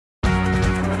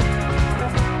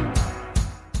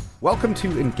Welcome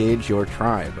to Engage Your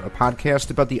Tribe, a podcast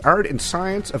about the art and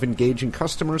science of engaging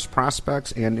customers,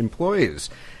 prospects, and employees.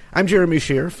 I'm Jeremy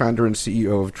Shear, founder and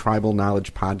CEO of Tribal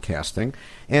Knowledge Podcasting,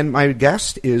 and my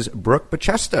guest is Brooke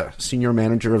Bachesta, Senior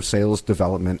Manager of Sales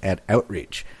Development at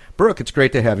Outreach. Brooke, it's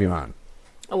great to have you on.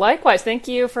 Likewise. Thank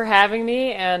you for having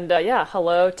me, and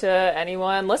hello to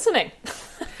anyone listening.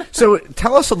 So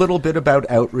tell us a little bit about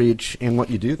Outreach and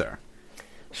what you do there.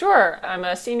 Sure. I'm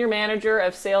a senior manager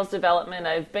of sales development.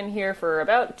 I've been here for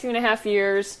about 2.5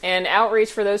 years. And Outreach,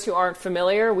 for those who aren't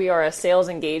familiar, we are a sales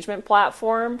engagement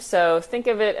platform. So think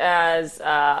of it as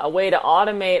a way to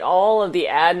automate all of the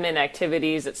admin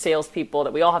activities that salespeople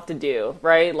that we all have to do,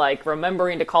 right? Like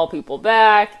remembering to call people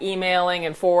back, emailing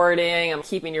and forwarding, and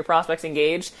keeping your prospects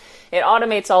engaged. It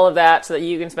automates all of that so that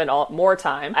you can spend more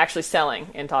time actually selling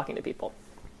and talking to people.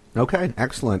 Okay,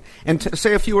 excellent. And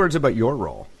say a few words about your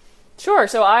role. Sure.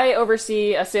 So I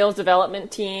oversee a sales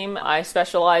development team. I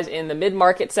specialize in the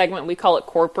mid-market segment. We call it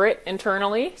corporate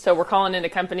internally. So we're calling into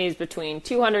companies between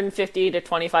 250 to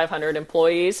 2,500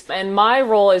 employees. And my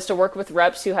role is to work with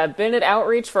reps who have been at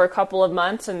Outreach for a couple of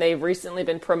months, and they've recently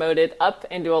been promoted up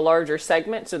into a larger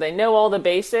segment. So they know all the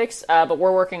basics, but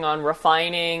we're working on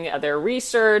refining their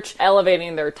research,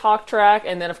 elevating their talk track,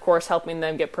 and then, of course, helping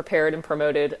them get prepared and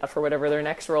promoted for whatever their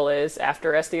next role is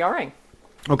after SDRing.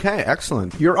 Okay,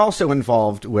 excellent. You're also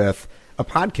involved with a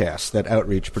podcast that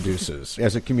Outreach produces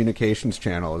as a communications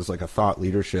channel, as like a thought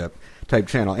leadership type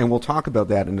channel. And we'll talk about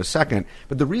that in a second.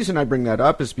 But the reason I bring that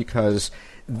up is because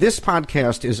this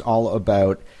podcast is all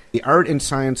about the art and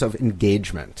science of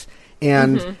engagement.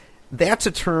 And that's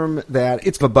a term that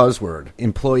it's a buzzword,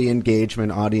 employee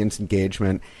engagement, audience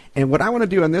engagement. And what I want to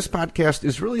do on this podcast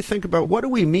is really think about what do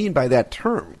we mean by that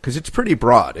term? Because it's pretty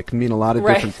broad. It can mean a lot of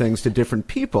different things to different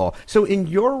people. So in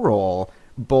your role,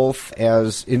 both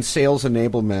as in sales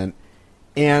enablement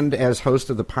and as host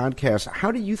of the podcast,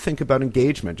 how do you think about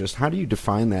engagement? Just how do you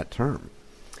define that term?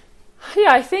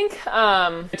 Yeah, I think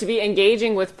to be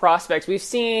engaging with prospects, we've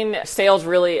seen sales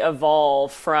really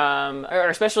evolve from, or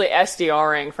especially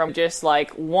SDRing, from just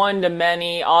like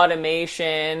one-to-many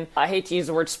automation. I hate to use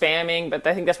the word spamming, but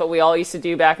I think that's what we all used to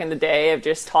do back in the day of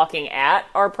just talking at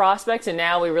our prospects. And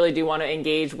now we really do want to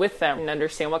engage with them and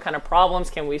understand what kind of problems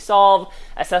can we solve,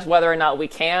 assess whether or not we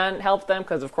can help them,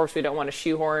 because of course we don't want to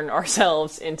shoehorn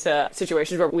ourselves into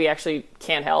situations where we actually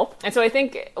can't help. And so I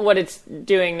think what it's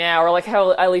doing now, or like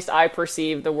how at least I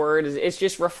perceive the word, is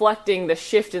just reflecting the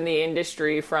shift in the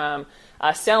industry from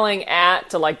selling at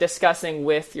to like discussing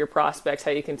with your prospects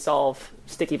how you can solve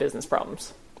sticky business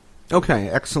problems. Okay,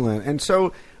 excellent. And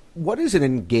so what does an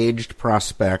engaged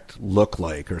prospect look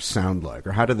like or sound like,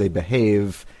 or how do they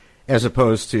behave as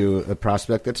opposed to a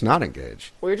prospect that's not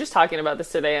engaged? We were just talking about this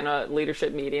today in a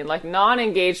leadership meeting. Like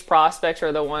non-engaged prospects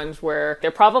are the ones where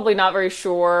they're probably not very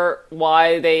sure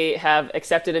why they have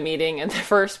accepted a meeting in the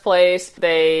first place.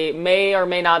 They may or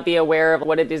may not be aware of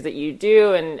what it is that you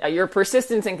do, and your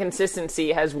persistence and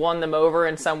consistency has won them over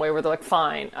in some way where they're like,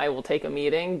 fine, I will take a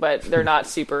meeting, but they're not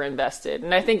super invested.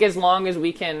 And I think as long as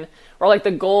we can, or like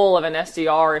the goal of an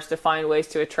SDR is to find ways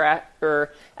to attract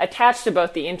or attach to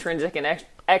both the intrinsic and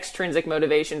extrinsic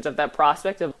motivations of that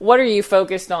prospect, of what are you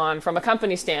focused on from a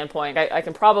company standpoint. I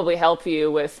can probably help you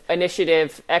with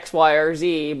initiative X, Y, or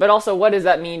Z, but also what does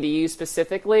that mean to you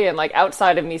specifically? And like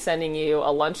outside of me sending you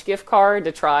a lunch gift card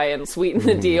to try and sweeten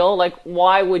the deal, like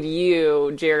why would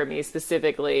you, Jeremy,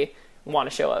 specifically want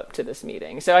to show up to this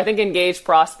meeting? So I think engaged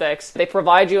prospects, they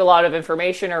provide you a lot of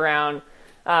information around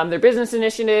their business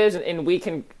initiatives, and we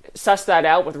can suss that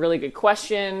out with really good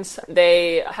questions.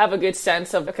 They have a good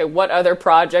sense of, okay, what other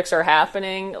projects are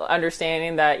happening,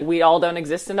 understanding that we all don't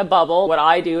exist in a bubble. What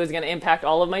I do is going to impact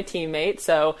all of my teammates,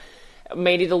 so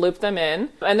may need to loop them in.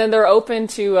 And then they're open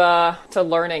to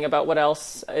learning about what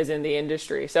else is in the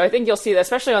industry. So I think you'll see that,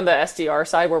 especially on the SDR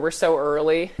side, where we're so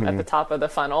early at the top of the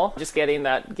funnel, just getting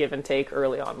that give and take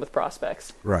early on with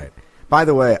prospects. Right. By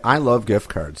the way, I love gift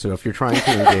cards, so if you're trying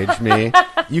to engage me,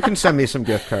 you can send me some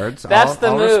gift cards. That's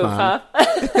the move, respond.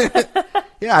 Huh?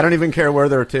 Yeah, I don't even care where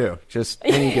they're to, just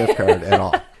any gift card at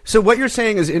all. So what you're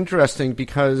saying is interesting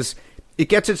because it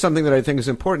gets at something that I think is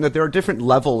important, that there are different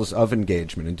levels of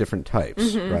engagement and different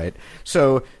types, right?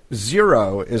 So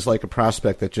 0 is like a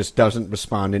prospect that just doesn't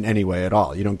respond in any way at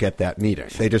all. You don't get that meeting.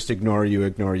 They just ignore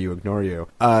you.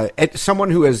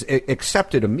 Someone who has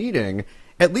accepted a meeting,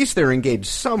 at least they're engaged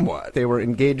somewhat. They were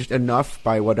engaged enough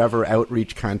by whatever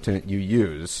outreach content you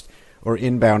used or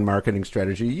inbound marketing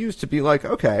strategy you used to be like,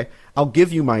 okay, I'll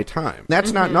give you my time.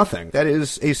 That's not nothing. That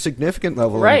is a significant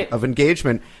level of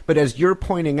engagement. But as you're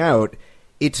pointing out,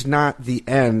 it's not the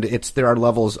end. There are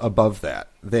levels above that.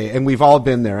 And we've all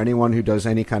been there. Anyone who does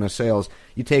any kind of sales,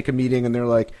 you take a meeting and they're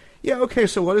like, yeah, okay,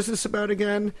 so what is this about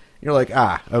again? And you're like,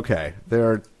 okay.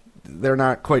 They're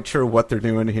not quite sure what they're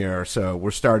doing here, so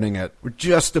we're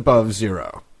just above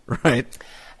zero, right?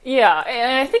 Yeah,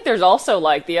 and I think there's also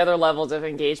like the other levels of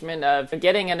engagement of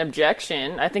getting an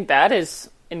objection. I think that is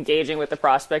engaging with the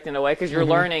prospect in a way because you're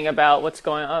learning about what's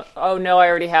going on. Oh, no, I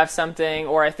already have something,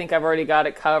 or I think I've already got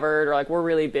it covered, or like we're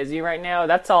really busy right now.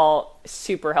 That's all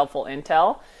super helpful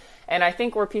intel. And I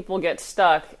think where people get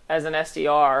stuck as an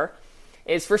SDR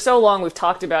is for so long we've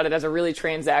talked about it as a really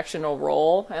transactional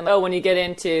role. And when you get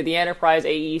into the enterprise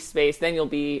AE space, then you'll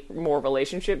be more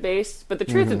relationship based. But the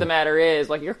truth of the matter is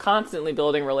like you're constantly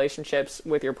building relationships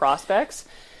with your prospects.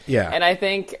 Yeah. And I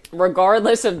think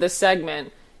regardless of the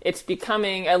segment, it's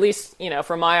becoming, at least,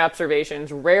 from my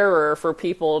observations, rarer for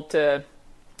people to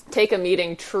take a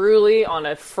meeting truly on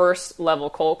a first level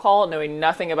cold call, knowing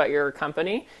nothing about your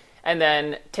company, and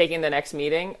then taking the next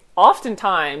meeting.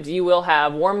 Oftentimes, you will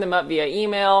have warmed them up via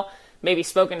email, maybe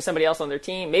spoken to somebody else on their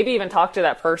team, maybe even talked to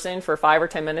that person for 5 or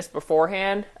 10 minutes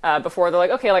beforehand, before they're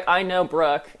like, okay, like I know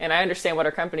Brooke, and I understand what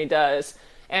our company does.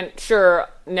 And sure,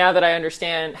 now that I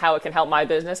understand how it can help my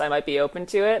business, I might be open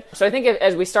to it. So I think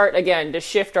as we start, again, to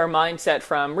shift our mindset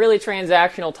from really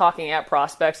transactional talking at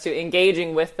prospects to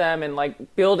engaging with them and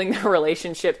like building the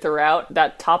relationship throughout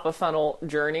that top of funnel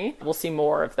journey, we'll see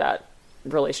more of that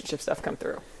relationship stuff come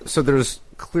through. So there's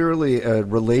clearly a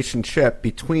relationship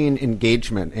between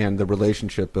engagement and the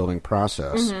relationship building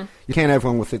process. You can't have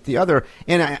one without the other.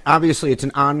 And obviously it's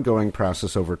an ongoing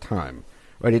process over time.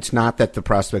 Right, it's not that the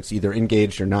prospect's either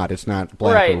engaged or not. It's not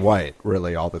black or white,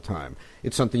 really, all the time.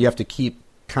 It's something you have to keep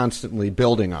constantly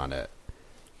building on it.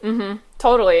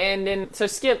 Totally. And so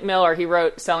Skip Miller, he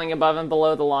wrote Selling Above and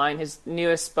Below the Line. His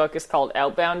newest book is called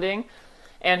Outbounding.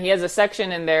 And he has a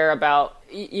section in there about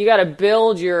you got to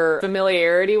build your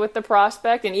familiarity with the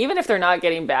prospect. And even if they're not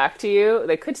getting back to you,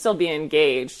 they could still be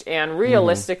engaged. And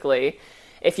realistically,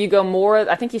 if you go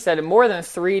I think he said more than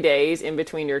 3 days in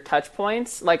between your touch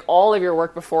points, like all of your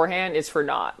work beforehand is for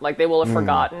naught. Like they will have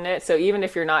forgotten it. So even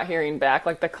if you're not hearing back,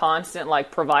 like the constant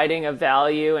like providing of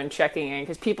value and checking in,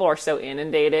 because people are so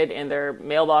inundated and their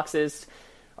mailboxes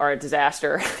are a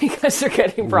disaster because they're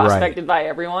getting prospected by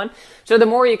everyone. So the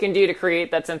more you can do to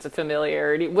create that sense of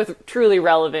familiarity with truly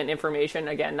relevant information,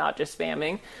 again, not just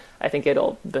spamming, I think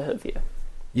it'll behoove you.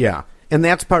 Yeah. And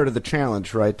that's part of the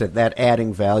challenge, right? That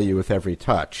adding value with every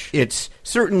touch. It's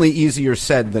certainly easier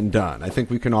said than done. I think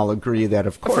we can all agree that,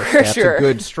 of course, that's a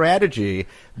good strategy.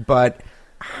 But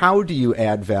how do you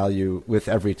add value with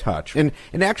every touch? And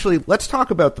actually, let's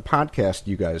talk about the podcast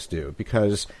you guys do,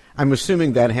 because I'm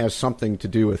assuming that has something to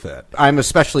do with it. I'm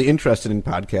especially interested in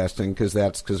podcasting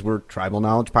because we're Tribal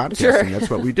Knowledge Podcasting. That's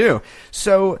what we do.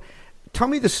 So tell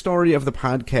me the story of the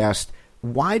podcast.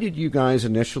 Why did you guys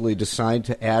initially decide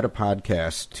to add a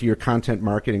podcast to your content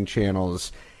marketing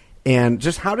channels? And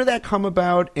just how did that come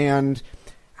about? And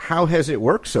how has it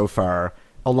worked so far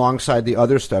alongside the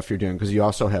other stuff you're doing? Because you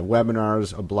also have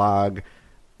webinars, a blog.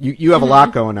 You have a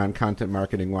lot going on content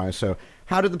marketing-wise. So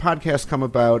how did the podcast come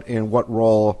about, and what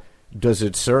role does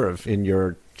it serve in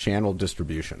your channel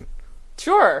distribution?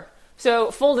 Sure.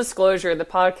 So full disclosure, the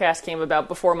podcast came about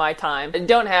before my time. I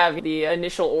don't have the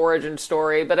initial origin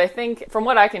story, but I think from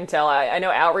what I can tell, I know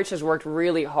Outreach has worked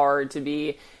really hard to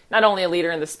be not only a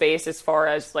leader in the space as far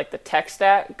as like the tech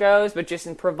stack goes, but just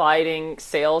in providing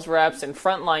sales reps and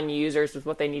frontline users with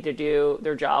what they need to do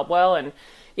their job well. And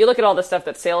you look at all the stuff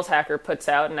that Sales Hacker puts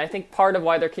out, and I think part of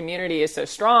why their community is so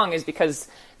strong is because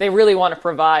they really want to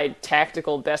provide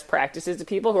tactical best practices to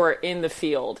people who are in the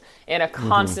field in a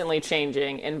constantly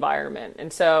changing environment.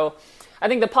 And so I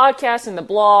think the podcast and the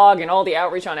blog and all the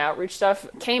outreach on outreach stuff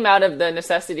came out of the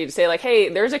necessity to say like, hey,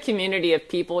 there's a community of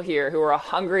people here who are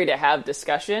hungry to have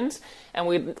discussions. And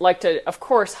we'd like to, of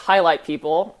course, highlight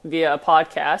people via a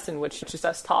podcast in which it's just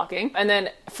us talking, and then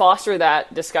foster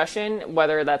that discussion,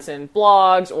 whether that's in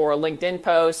blogs or LinkedIn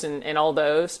posts and all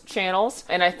those channels.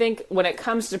 And I think when it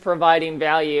comes to providing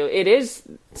value, it is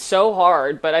so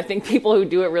hard, but I think people who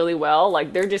do it really well,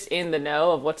 like they're just in the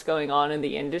know of what's going on in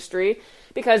the industry,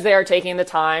 because they are taking the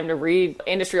time to read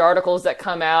industry articles that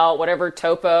come out, whatever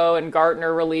Topo and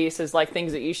Gartner release is like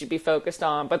things that you should be focused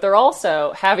on. But they're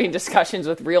also having discussions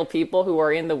with real people who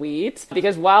are in the weeds,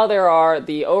 because while there are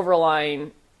the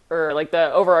overarching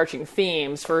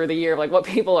themes for the year of like what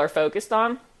people are focused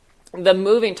on, the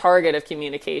moving target of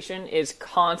communication is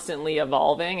constantly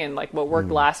evolving, and like what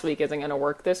worked last week isn't going to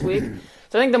work this week.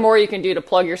 So I think the more you can do to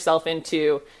plug yourself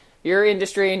into your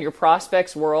industry and your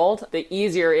prospects world, the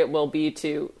easier it will be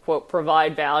to, quote,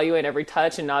 provide value in every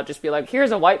touch and not just be like,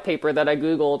 here's a white paper that I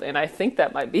Googled and I think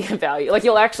that might be of value. Like,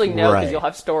 you'll actually know because you'll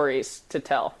have stories to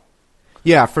tell.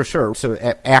 Yeah, for sure. So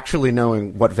actually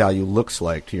knowing what value looks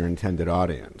like to your intended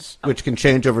audience, which can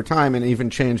change over time and even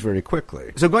change very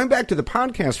quickly. So going back to the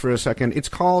podcast for a second,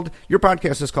 your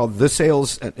podcast is called The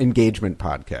Sales Engagement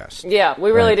Podcast. Yeah,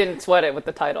 we really didn't sweat it with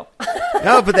the title.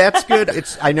 No, but that's good.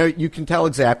 I know you can tell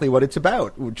exactly what it's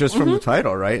about just from the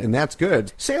title, right? And that's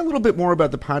good. Say a little bit more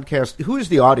about the podcast. Who is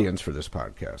the audience for this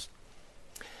podcast?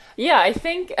 Yeah, I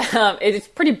think it's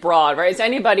pretty broad, right? It's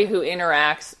anybody who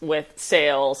interacts with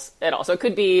sales at all. So it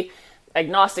could be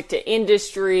agnostic to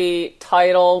industry,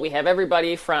 title. We have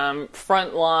everybody from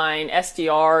frontline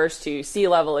SDRs to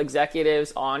C-level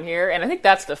executives on here. And I think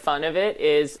that's the fun of it,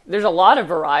 is there's a lot of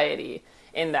variety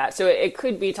in that. So it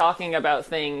could be talking about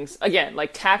things, again,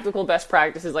 like tactical best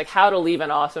practices, like how to leave an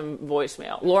awesome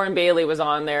voicemail. Lauren Bailey was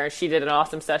on there. She did an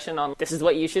awesome session on this is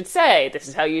what you should say. This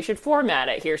is how you should format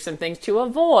it. Here's some things to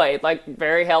avoid, like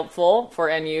very helpful for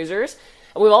end users.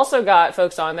 We've also got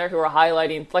folks on there who are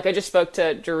highlighting, like I just spoke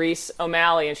to Jerice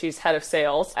O'Malley, and she's head of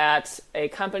sales at a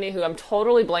company who I'm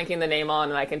totally blanking the name on,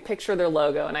 and I can picture their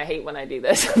logo, and I hate when I do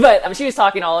this. But she was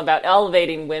talking all about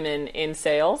elevating women in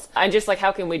sales, and just like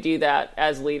how can we do that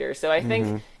as leaders. So I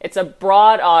think it's a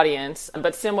broad audience,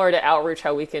 but similar to Outreach,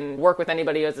 how we can work with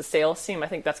anybody who has a sales team. I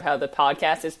think that's how the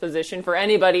podcast is positioned. For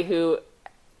anybody who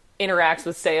interacts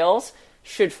with sales,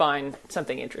 should find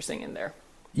something interesting in there.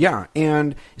 Yeah,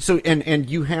 and so and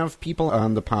you have people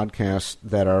on the podcast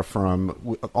that are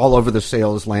from all over the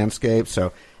sales landscape,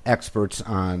 so experts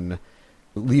on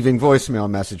leaving voicemail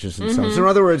messages and so on. So in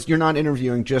other words, you're not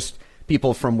interviewing just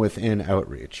people from within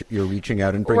Outreach. You're reaching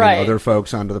out and bringing other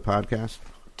folks onto the podcast?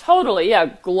 Totally, yeah.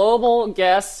 Global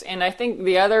guests. And I think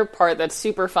the other part that's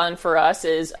super fun for us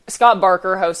is Scott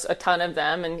Barker hosts a ton of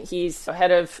them, and he's head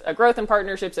of growth and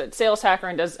partnerships at Sales Hacker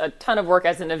and does a ton of work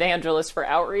as an evangelist for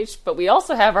Outreach. But we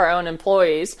also have our own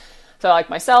employees. So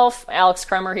like myself, Alex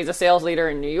Kremer, he's a sales leader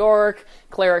in New York.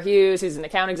 Clara Hughes, he's an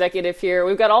account executive here.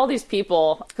 We've got all these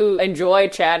people who enjoy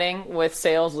chatting with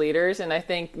sales leaders. And I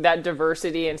think that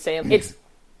diversity and saying it's,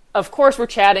 of course, we're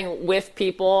chatting with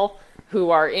people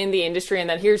who are in the industry, and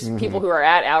then here's people who are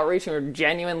at Outreach who are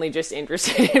genuinely just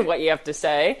interested in what you have to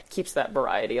say. Keeps that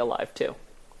variety alive too.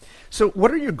 So what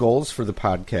are your goals for the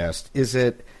podcast? Is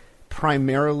it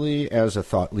primarily as a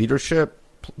thought leadership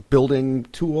building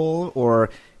tool, or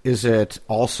is it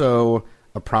also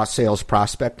a sales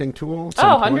prospecting tool?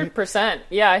 100%.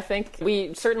 Yeah, I think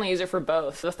we certainly use it for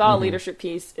both. The thought leadership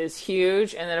piece is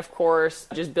huge. And then, of course,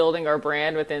 just building our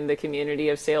brand within the community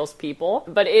of salespeople.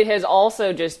 But it has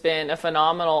also just been a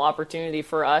phenomenal opportunity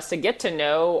for us to get to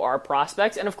know our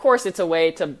prospects. And, of course, it's a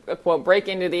way to, quote, break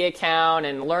into the account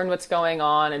and learn what's going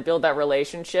on and build that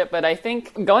relationship. But I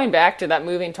think going back to that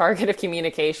moving target of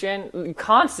communication, you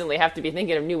constantly have to be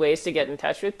thinking of new ways to get in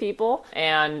touch with people.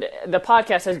 And the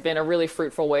podcast has been a really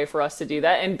fruitful way for us to do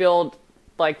that and build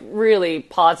like really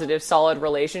positive, solid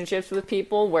relationships with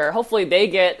people where hopefully they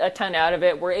get a ton out of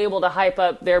it. We're able to hype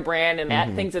up their brand and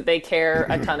at things that they care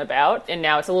a ton about. And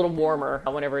now it's a little warmer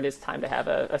whenever it is time to have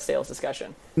a sales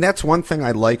discussion. And that's one thing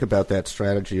I like about that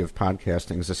strategy of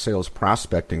podcasting as a sales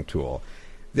prospecting tool.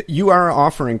 You are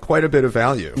offering quite a bit of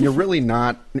value.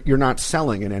 You're not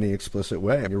selling in any explicit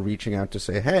way. You're reaching out to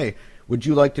say, hey, would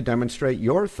you like to demonstrate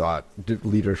your thought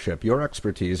leadership, your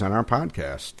expertise on our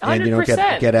podcast? 100%. And you don't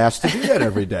get asked to do that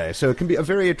every day. So it can be a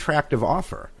very attractive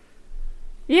offer.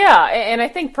 Yeah, and I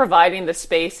think providing the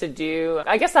space to do,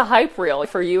 I guess, a hype reel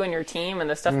for you and your team and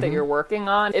the stuff that you're working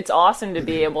on, it's awesome to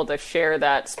be able to share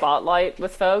that spotlight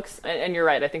with folks. And you're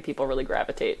right, I think people really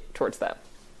gravitate towards that.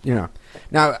 Yeah.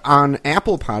 Now, on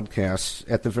Apple Podcasts,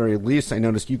 at the very least, I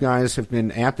noticed you guys have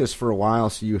been at this for a while,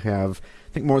 so you have,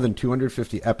 I think, more than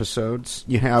 250 episodes.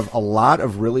 You have a lot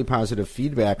of really positive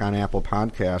feedback on Apple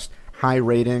Podcasts, high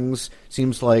ratings.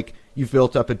 Seems like you've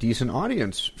built up a decent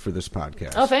audience for this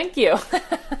podcast. Oh, thank you.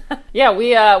 Yeah,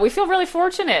 we feel really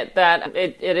fortunate that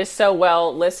it is so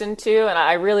well listened to, and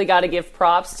I really got to give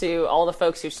props to all the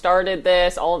folks who started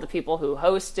this, all of the people who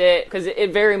host it, because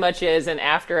it very much is an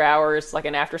after hours, like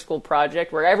an after school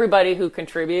project where everybody who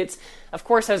contributes, of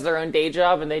course, has their own day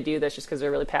job, and they do this just because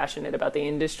they're really passionate about the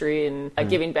industry and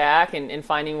giving back and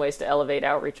finding ways to elevate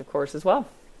outreach, of course, as well.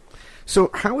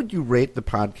 So how would you rate the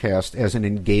podcast as an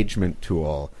engagement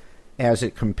tool as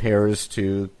it compares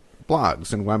to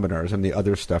blogs and webinars and the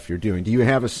other stuff you're doing? Do you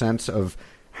have a sense of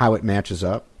how it matches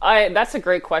up? That's a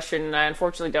great question, and I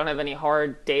unfortunately don't have any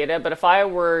hard data, but if I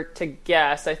were to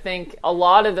guess, I think a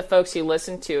lot of the folks who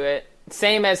listen to it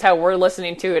same as how we're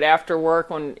listening to it after work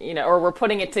when, or we're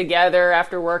putting it together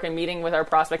after work and meeting with our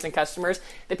prospects and customers.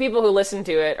 The people who listen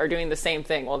to it are doing the same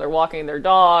thing while they're walking their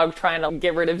dog, trying to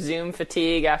get rid of Zoom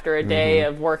fatigue after a day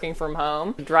of working from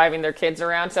home, driving their kids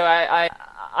around. So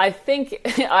I think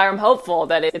I'm hopeful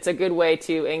that it's a good way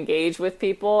to engage with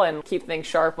people and keep things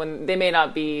sharp when they may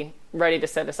not be ready to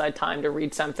set aside time to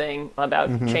read something about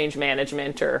change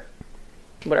management or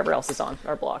whatever else is on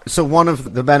our blog. So one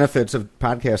of the benefits of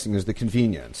podcasting is the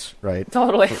convenience, right?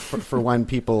 Totally. For when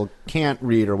people can't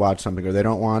read or watch something or they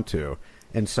don't want to,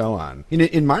 and so on.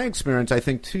 In my experience, I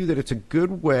think, too, that it's a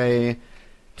good way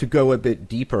to go a bit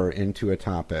deeper into a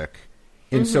topic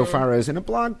insofar as in a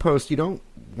blog post, you don't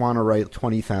want to write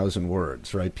 20,000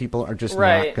 words, right? People are just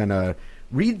not going to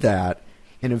read that.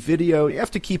 In a video, you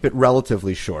have to keep it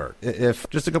relatively short, if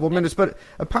just a couple of minutes. But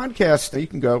a podcast, you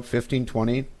can go 15,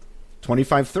 20,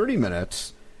 25, 30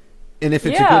 minutes. And if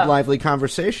it's a good, lively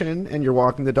conversation and you're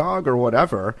walking the dog or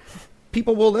whatever,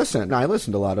 people will listen. I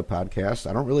listen to a lot of podcasts.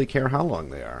 I don't really care how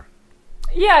long they are.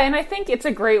 Yeah, and I think it's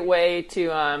a great way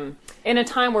to, in a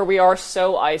time where we are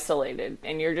so isolated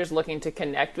and you're just looking to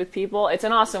connect with people, it's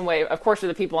an awesome way, of course, for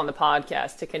the people on the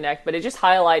podcast to connect, but it just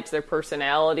highlights their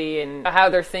personality and how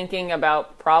they're thinking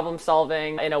about problem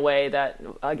solving in a way that,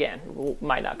 again,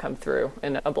 might not come through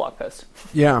in a blog post.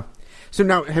 Yeah. So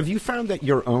now, have you found that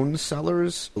your own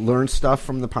sellers learn stuff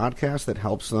from the podcast that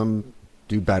helps them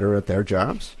do better at their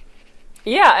jobs?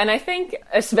 Yeah, and I think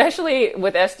especially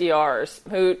with SDRs,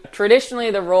 who traditionally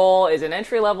the role is an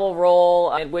entry-level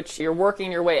role in which you're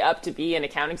working your way up to be an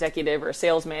account executive or a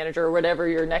sales manager or whatever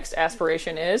your next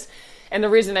aspiration is. And the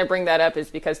reason I bring that up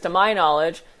is because, to my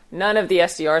knowledge, none of the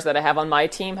SDRs that I have on my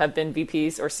team have been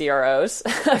VPs or CROs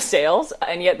of sales,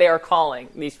 and yet they are calling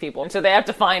these people. And so they have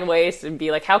to find ways to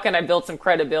be like, how can I build some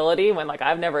credibility when,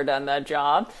 I've never done that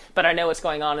job, but I know what's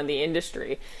going on in the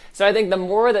industry. So I think the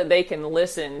more that they can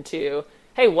listen to,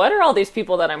 hey, what are all these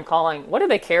people that I'm calling? What do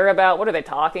they care about? What are they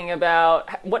talking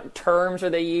about? What terms are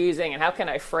they using? And how can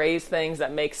I phrase things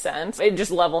that make sense? It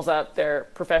just levels up their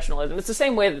professionalism. It's the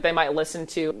same way that they might listen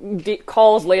to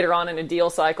calls later on in a deal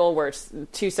cycle where it's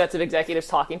two sets of executives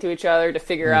talking to each other to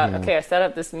figure out, okay, I set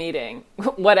up this meeting.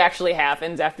 What actually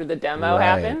happens after the demo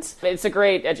happens? It's a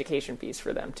great education piece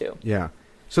for them, too. Yeah.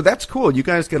 So that's cool. You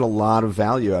guys get a lot of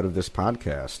value out of this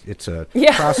podcast. It's a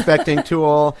prospecting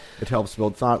tool. It helps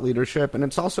build thought leadership. And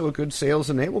it's also a good sales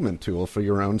enablement tool for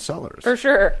your own sellers. For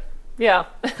sure. Yeah.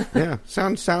 Yeah.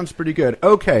 Sounds pretty good.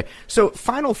 Okay. So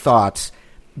final thoughts.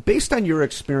 Based on your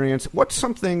experience, what's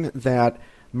something that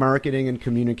marketing and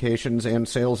communications and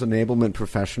sales enablement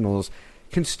professionals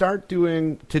can start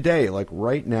doing today, like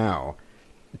right now,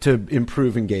 to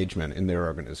improve engagement in their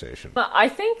organization? I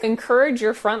think encourage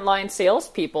your frontline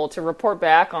salespeople to report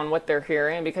back on what they're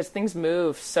hearing, because things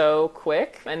move so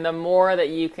quick. And the more that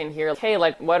you can hear, hey,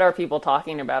 what are people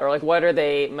talking about? Or what are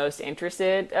they most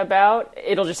interested about?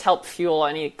 It'll just help fuel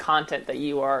any content that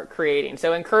you are creating.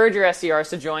 So encourage your SDRs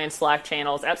to join Slack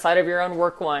channels outside of your own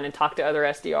work one and talk to other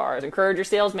SDRs. Encourage your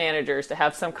sales managers to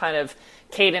have some kind of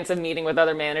cadence of meeting with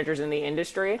other managers in the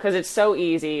industry, because it's so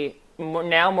easy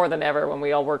now more than ever when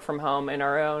we all work from home in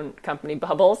our own company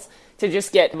bubbles to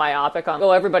just get myopic on,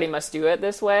 everybody must do it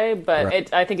this way.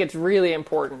 But I think it's really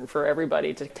important for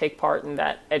everybody to take part in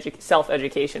that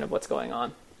self-education of what's going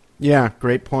on. Yeah,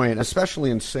 great point.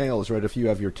 Especially in sales, right? If you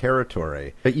have your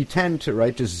territory, but you tend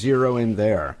to, just zero in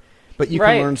there. But you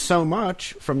can learn so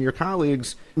much from your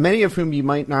colleagues, many of whom you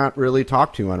might not really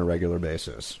talk to on a regular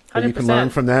basis. But 100%. You can learn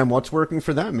from them what's working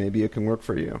for them. Maybe it can work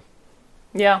for you.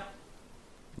 Yeah.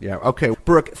 Yeah. Okay.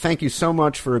 Brooke, thank you so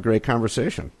much for a great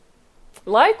conversation.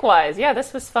 Likewise. Yeah,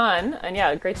 this was fun.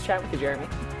 And great to chat with you, Jeremy.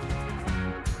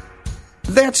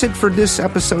 That's it for this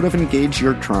episode of Engage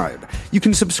Your Tribe. You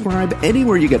can subscribe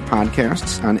anywhere you get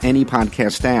podcasts on any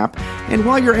podcast app. And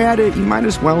while you're at it, you might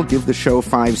as well give the show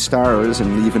 5 stars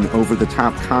and leave an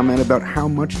over-the-top comment about how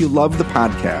much you love the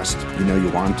podcast. You know you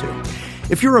want to.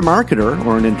 If you're a marketer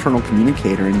or an internal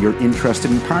communicator and you're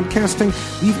interested in podcasting,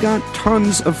 we've got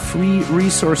tons of free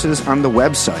resources on the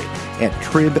website at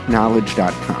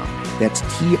tribknowledge.com. That's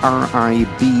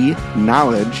TRIB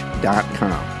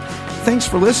knowledge.com. Thanks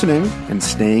for listening and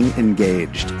staying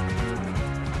engaged.